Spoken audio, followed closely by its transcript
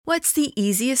What's the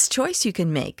easiest choice you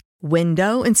can make?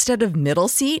 Window instead of middle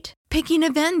seat? Picking a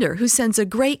vendor who sends a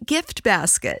great gift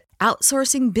basket?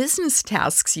 Outsourcing business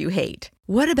tasks you hate?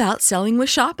 What about selling with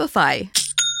Shopify?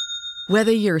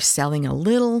 Whether you're selling a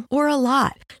little or a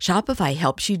lot, Shopify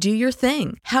helps you do your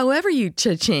thing, however you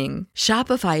cha-ching.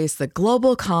 Shopify is the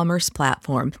global commerce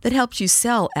platform that helps you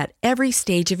sell at every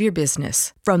stage of your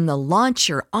business. From the launch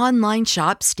your online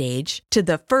shop stage to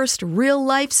the first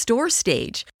real-life store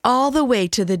stage, all the way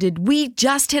to the did we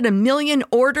just hit a million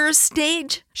orders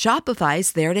stage.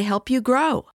 Shopify's there to help you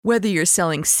grow. Whether you're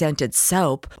selling scented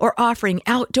soap or offering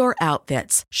outdoor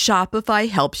outfits, Shopify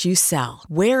helps you sell.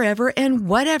 Wherever and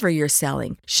whatever you're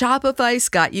selling, Shopify's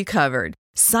got you covered.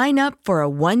 Sign up for a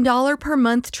 $1 per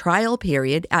month trial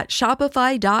period at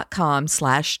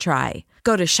shopify.com/try.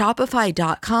 Go to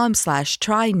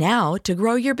shopify.com/try now to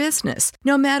grow your business,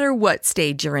 no matter what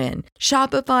stage you're in.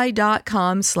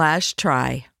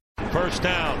 Shopify.com/try. First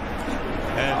down.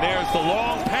 And there's the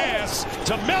long pass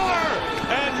to Miller.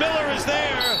 And Miller is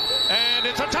there. And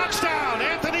it's a touchdown.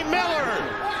 Anthony Miller,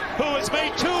 who has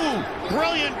made 2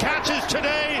 brilliant catches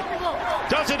today,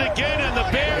 does it again, and the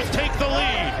Bears take the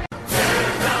lead.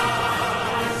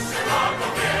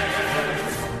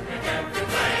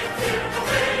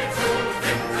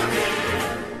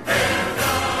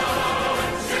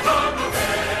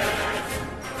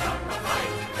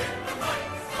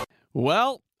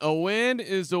 Well, a win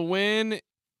is a win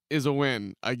is a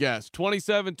win, I guess.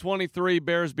 27-23,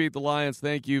 Bears beat the Lions.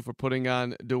 Thank you for putting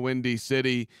on DeWindy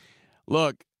City.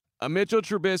 Look, Mitchell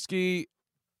Trubisky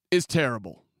is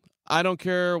terrible. I don't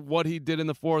care what he did in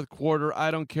the fourth quarter.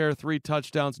 I don't care 3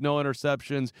 touchdowns, no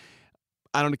interceptions.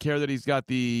 I don't care that he's got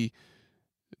the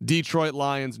Detroit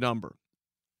Lions number.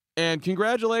 And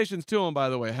congratulations to him, by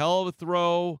the way. Hell of a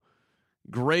throw.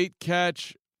 Great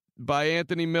catch by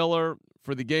Anthony Miller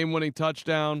for the game-winning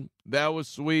touchdown. That was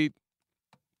sweet.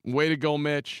 Way to go,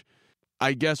 Mitch.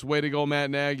 I guess way to go,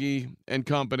 Matt Nagy and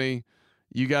company.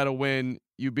 You got to win.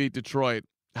 You beat Detroit.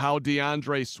 How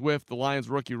DeAndre Swift, the Lions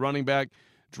rookie running back,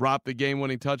 dropped the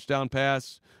game-winning touchdown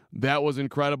pass. That was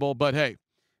incredible. But, hey,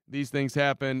 these things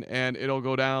happen, and it'll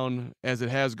go down as it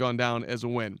has gone down as a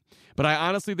win. But I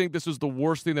honestly think this was the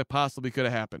worst thing that possibly could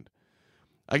have happened.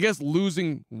 I guess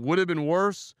losing would have been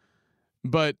worse,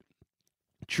 but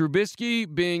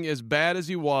Trubisky being as bad as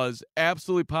he was,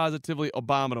 absolutely positively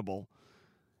abominable,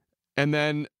 and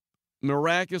then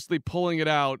miraculously pulling it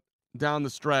out down the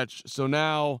stretch. So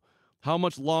now, how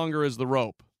much longer is the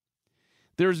rope?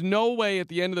 There's no way at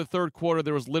the end of the third quarter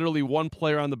there was literally one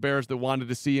player on the Bears that wanted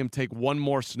to see him take one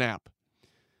more snap.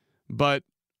 But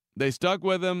they stuck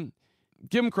with him.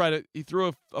 Give him credit. He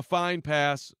threw a fine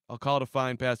pass. I'll call it a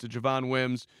fine pass to Javon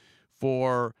Wims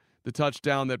for the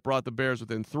touchdown that brought the Bears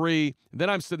within 3. And then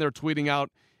I'm sitting there tweeting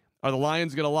out, are the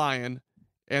Lions going to lion?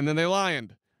 And then they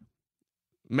lioned.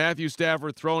 Matthew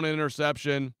Stafford throwing an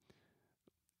interception.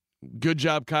 Good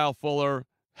job, Kyle Fuller.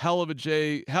 Hell of a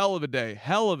day for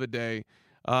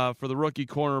the rookie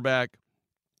cornerback,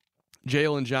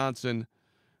 Jalen Johnson.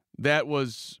 That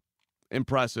was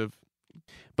impressive.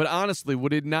 But honestly,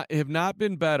 would it not have not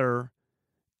been better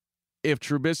if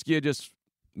Trubisky had just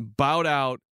bowed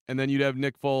out and then you'd have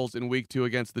Nick Foles in week 2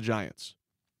 against the Giants?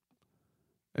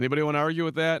 Anybody want to argue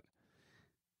with that?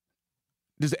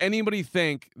 Does anybody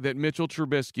think that Mitchell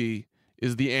Trubisky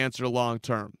is the answer long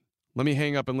term? Let me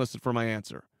hang up and listen for my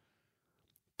answer.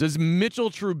 Does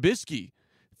Mitchell Trubisky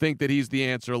think that he's the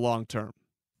answer long term?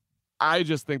 I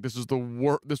just think this was the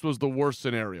worst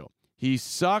scenario. He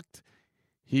sucked.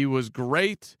 He was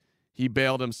great. He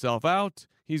bailed himself out.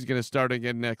 He's going to start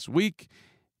again next week.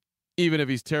 Even if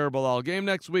he's terrible all game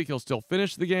next week, he'll still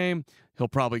finish the game. He'll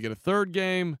probably get a 3rd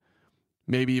game,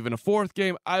 maybe even a 4th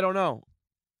game. I don't know.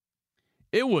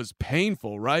 It was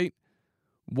painful, right?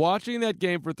 Watching that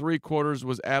game for 3 quarters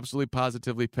was absolutely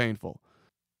positively painful.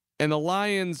 And the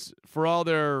Lions, for all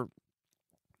their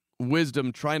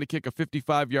wisdom, trying to kick a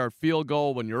 55-yard field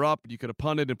goal when you're up, you could have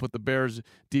punted and put the Bears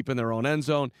deep in their own end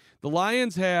zone. The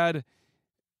Lions had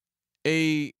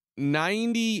a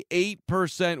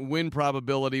 98% win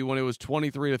probability when it was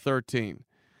 23-13.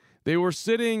 They were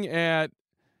sitting at,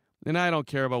 and I don't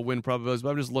care about win probabilities, but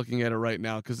I'm just looking at it right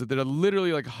now because they're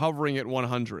literally like hovering at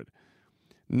 100.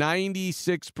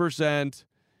 96%,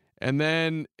 and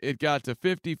then it got to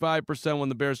 55% when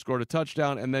the Bears scored a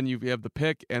touchdown, and then you have the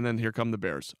pick, and then here come the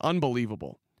Bears.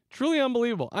 Unbelievable. Truly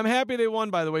unbelievable. I'm happy they won,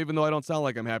 by the way, even though I don't sound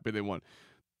like I'm happy they won.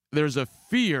 There's a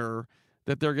fear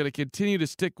that they're going to continue to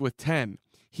stick with 10.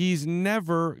 He's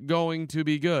never going to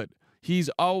be good. He's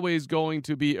always going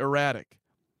to be erratic.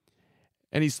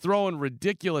 And he's throwing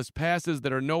ridiculous passes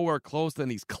that are nowhere close. Then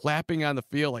he's clapping on the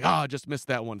field like, I just missed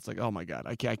that one. It's like, oh, my God,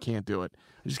 I can't do it.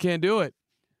 I just can't do it.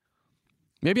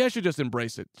 Maybe I should just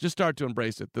embrace it. Just start to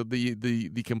embrace it.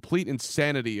 The complete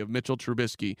insanity of Mitchell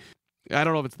Trubisky. I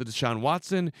don't know if it's the Deshaun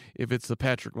Watson, if it's the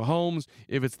Patrick Mahomes,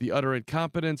 if it's the utter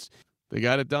incompetence. They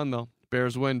got it done, though.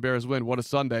 Bears win, Bears win. What a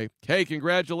Sunday. Hey,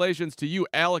 congratulations to you,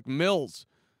 Alec Mills.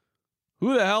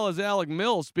 Who the hell is Alec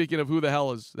Mills? Speaking of who the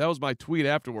hell is, that was my tweet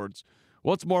afterwards.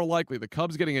 What's more likely, the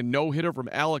Cubs getting a no-hitter from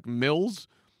Alec Mills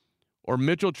or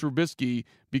Mitchell Trubisky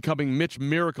becoming Mitch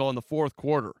Miracle in the fourth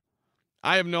quarter?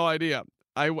 I have no idea.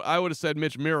 I would have said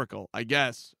Mitch Miracle, I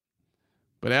guess.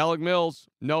 But Alec Mills,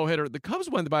 no-hitter. The Cubs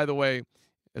went, by the way,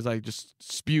 as I just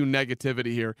spew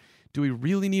negativity here, do we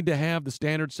really need to have the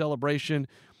standard celebration?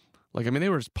 Like, I mean, they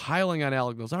were just piling on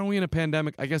Alec Mills. Aren't we in a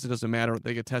pandemic? I guess it doesn't matter.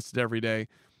 They get tested every day.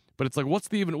 But it's like, what's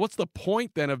the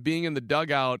point then of being in the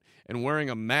dugout and wearing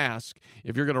a mask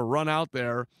if you're going to run out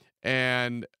there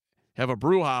and have a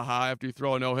brouhaha after you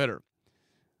throw a no-hitter?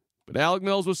 But Alec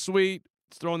Mills was sweet.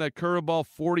 He's throwing that curveball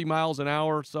 40 miles an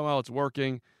hour. Somehow it's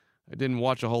working. I didn't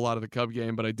watch a whole lot of the Cub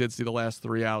game, but I did see the last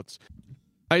 3 outs.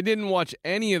 I didn't watch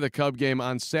any of the Cub game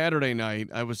on Saturday night.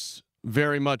 I was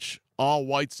very much all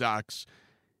White Sox.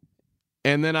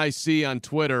 And then I see on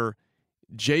Twitter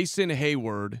Jason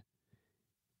Hayward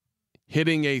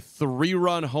hitting a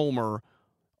 3-run homer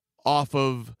off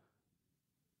of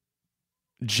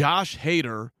Josh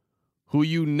Hader, who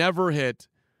you never hit,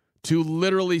 to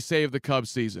literally save the Cubs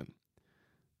season.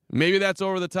 Maybe that's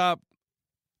over the top.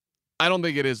 I don't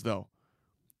think it is, though.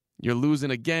 You're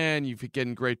losing again. You're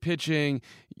getting great pitching.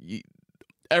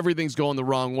 Everything's going the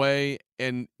wrong way.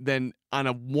 And then on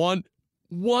a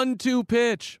 1-2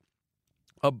 pitch,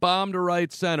 a bomb to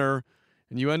right center,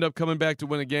 and you end up coming back to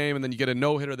win a game, and then you get a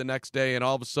no-hitter the next day, and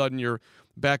all of a sudden you're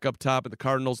back up top, and the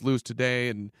Cardinals lose today,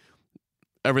 and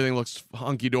everything looks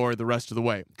hunky-dory the rest of the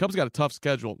way. Cubs got a tough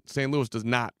schedule. St. Louis does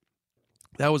not.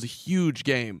 That was a huge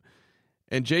game.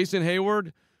 And Jason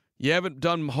Hayward, you haven't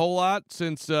done a whole lot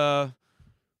since the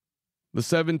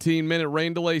 17-minute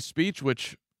rain delay speech,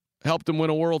 which helped him win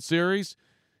a World Series.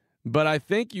 But I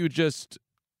think you just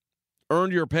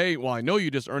earned your pay. Well, I know you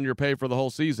just earned your pay for the whole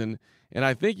season. And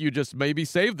I think you just maybe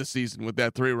saved the season with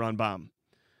that 3-run bomb.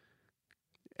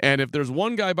 And if there's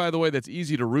one guy, by the way, that's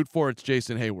easy to root for, it's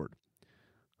Jason Hayward.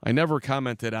 I never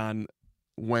commented on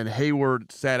when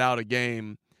Hayward sat out a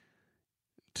game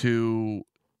to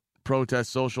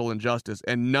protest social injustice,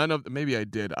 and maybe I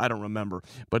did, I don't remember,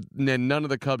 but then none of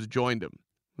the Cubs joined him.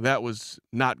 That was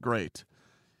not great.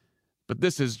 But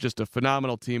this is just a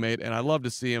phenomenal teammate, and I love to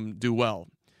see him do well.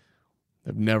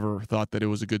 I've never thought that it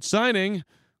was a good signing,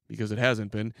 because it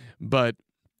hasn't been, but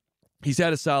he's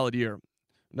had a solid year.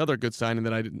 Another signing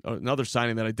that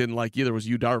I didn't like either was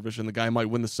Yu Darvish, and the guy might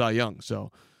win the Cy Young.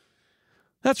 So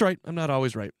that's right. I'm not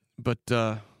always right, but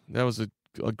that was a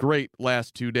great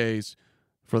last 2 days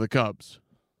for the Cubs.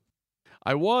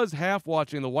 I was half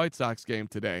watching the White Sox game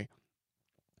today.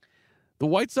 The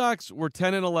White Sox were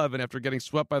 10-11 after getting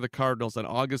swept by the Cardinals on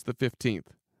August the 15th.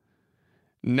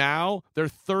 Now they're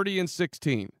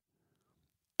 30-16,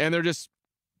 and they're just.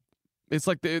 It's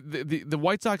like the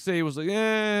White Sox say it was like,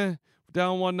 down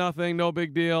 1-0, no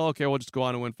big deal. Okay, we'll just go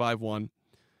on and win 5-1.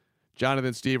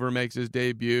 Jonathan Stever makes his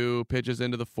debut, pitches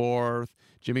into the 4th.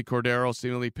 Jimmy Cordero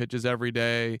seemingly pitches every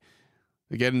day.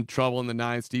 They get in trouble in the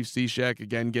 9th. Steve Cishek,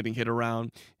 again, getting hit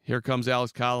around. Here comes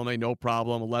Alex Colomé, no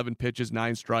problem. 11 pitches,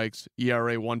 9 strikes,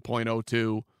 ERA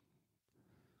 1.02,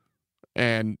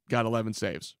 and got 11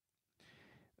 saves.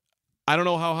 I don't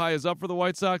know how high is up for the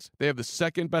White Sox. They have the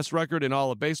second best record in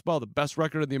all of baseball, the best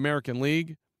record in the American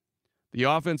League. The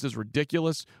offense is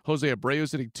ridiculous. Jose Abreu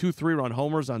is hitting 2 3-run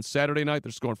homers on Saturday night.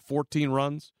 They're scoring 14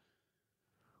 runs.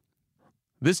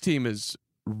 This team is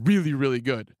really, really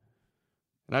good.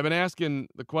 And I've been asking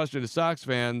the question to Sox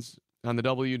fans on the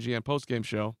WGN postgame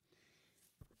show,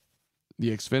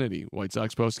 the Xfinity White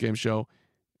Sox postgame show,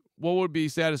 what would be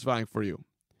satisfying for you?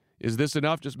 Is this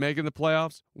enough, just making the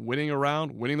playoffs, winning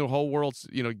the whole World,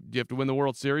 you have to win the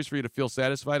World Series for you to feel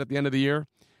satisfied at the end of the year?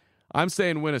 I'm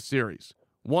saying win a series.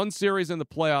 One series in the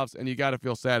playoffs, and you got to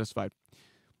feel satisfied.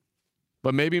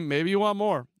 But maybe you want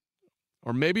more.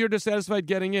 Or maybe you're dissatisfied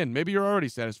getting in. Maybe you're already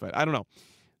satisfied. I don't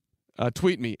know.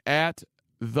 Tweet me,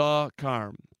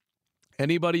 @TheCarm.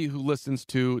 Anybody who listens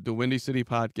to the Windy City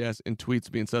podcast and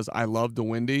tweets me and says, I love the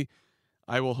Windy,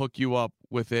 I will hook you up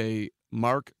with a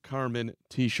Mark Carman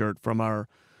t-shirt from our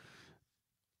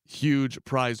huge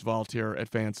prize vault here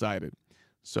at Fansided.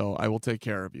 So I will take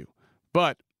care of you.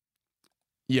 But,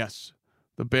 yes,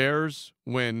 the Bears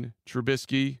win.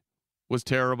 Trubisky was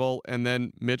terrible, and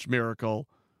then Mitch Miracle.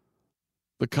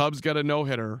 The Cubs got a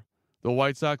no-hitter. The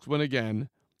White Sox win again.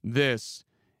 This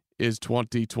is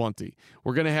 2020.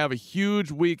 We're going to have a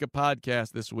huge week of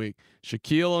podcasts this week.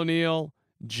 Shaquille O'Neal,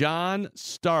 John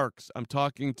Starks. I'm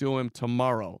talking to him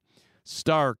tomorrow.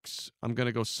 Starks, I'm going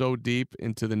to go so deep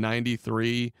into the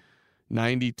 93,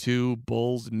 92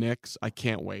 Bulls, Knicks. I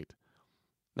can't wait.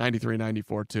 93,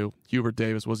 94 too. Hubert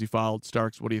Davis, was he fouled?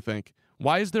 Starks, what do you think?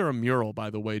 Why is there a mural,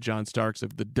 by the way, John Starks,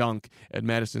 of the dunk at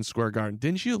Madison Square Garden?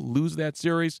 Didn't you lose that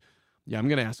series? Yeah, I'm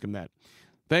going to ask him that.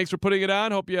 Thanks for putting it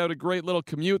on. Hope you had a great little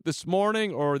commute this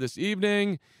morning or this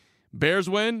evening. Bears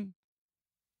win.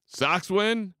 Sox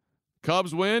win.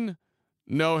 Cubs win.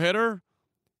 No hitter.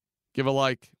 Give a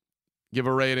like. Give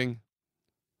a rating.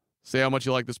 Say how much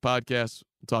you like this podcast.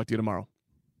 We'll talk to you tomorrow.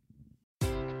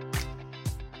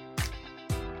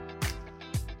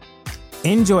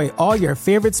 Enjoy all your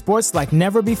favorite sports like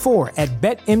never before at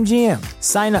BetMGM.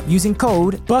 Sign up using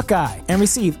code Buckeye and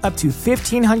receive up to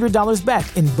 $1,500 back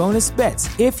in bonus bets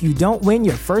if you don't win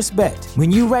your first bet.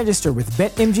 When you register with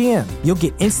BetMGM, you'll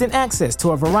get instant access to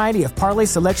a variety of parlay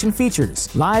selection features,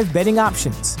 live betting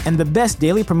options, and the best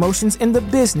daily promotions in the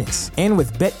business. And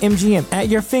with BetMGM at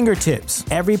your fingertips,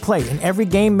 every play and every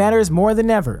game matters more than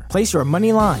ever. Place your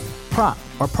money line, prop,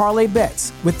 or parlay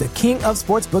bets with the king of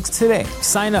sportsbooks today.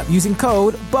 Sign up using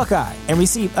code Buckeye and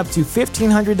receive up to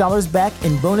 $1,500 back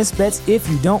in bonus bets if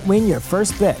you don't win your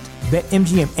first bet.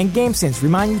 BetMGM and GameSense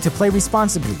remind you to play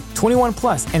responsibly. 21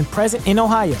 plus and present in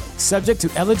Ohio, subject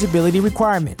to eligibility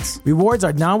requirements. Rewards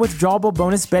are non-withdrawable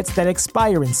bonus bets that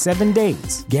expire in 7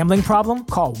 days. Gambling problem?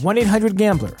 Call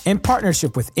 1-800-GAMBLER. In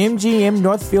partnership with MGM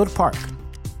Northfield Park.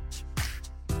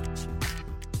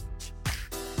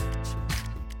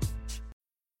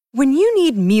 When you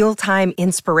need mealtime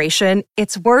inspiration,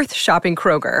 it's worth shopping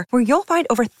Kroger, where you'll find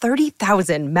over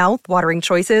 30,000 mouth-watering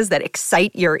choices that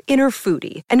excite your inner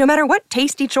foodie. And no matter what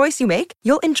tasty choice you make,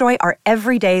 you'll enjoy our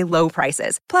everyday low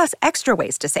prices, plus extra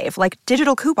ways to save, like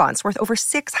digital coupons worth over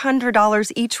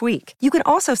 $600 each week. You can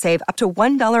also save up to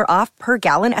 $1 off per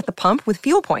gallon at the pump with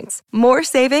fuel points. More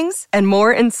savings and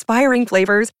more inspiring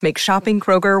flavors make shopping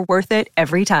Kroger worth it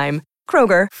every time.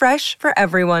 Kroger, fresh for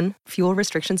everyone. Fuel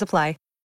restrictions apply.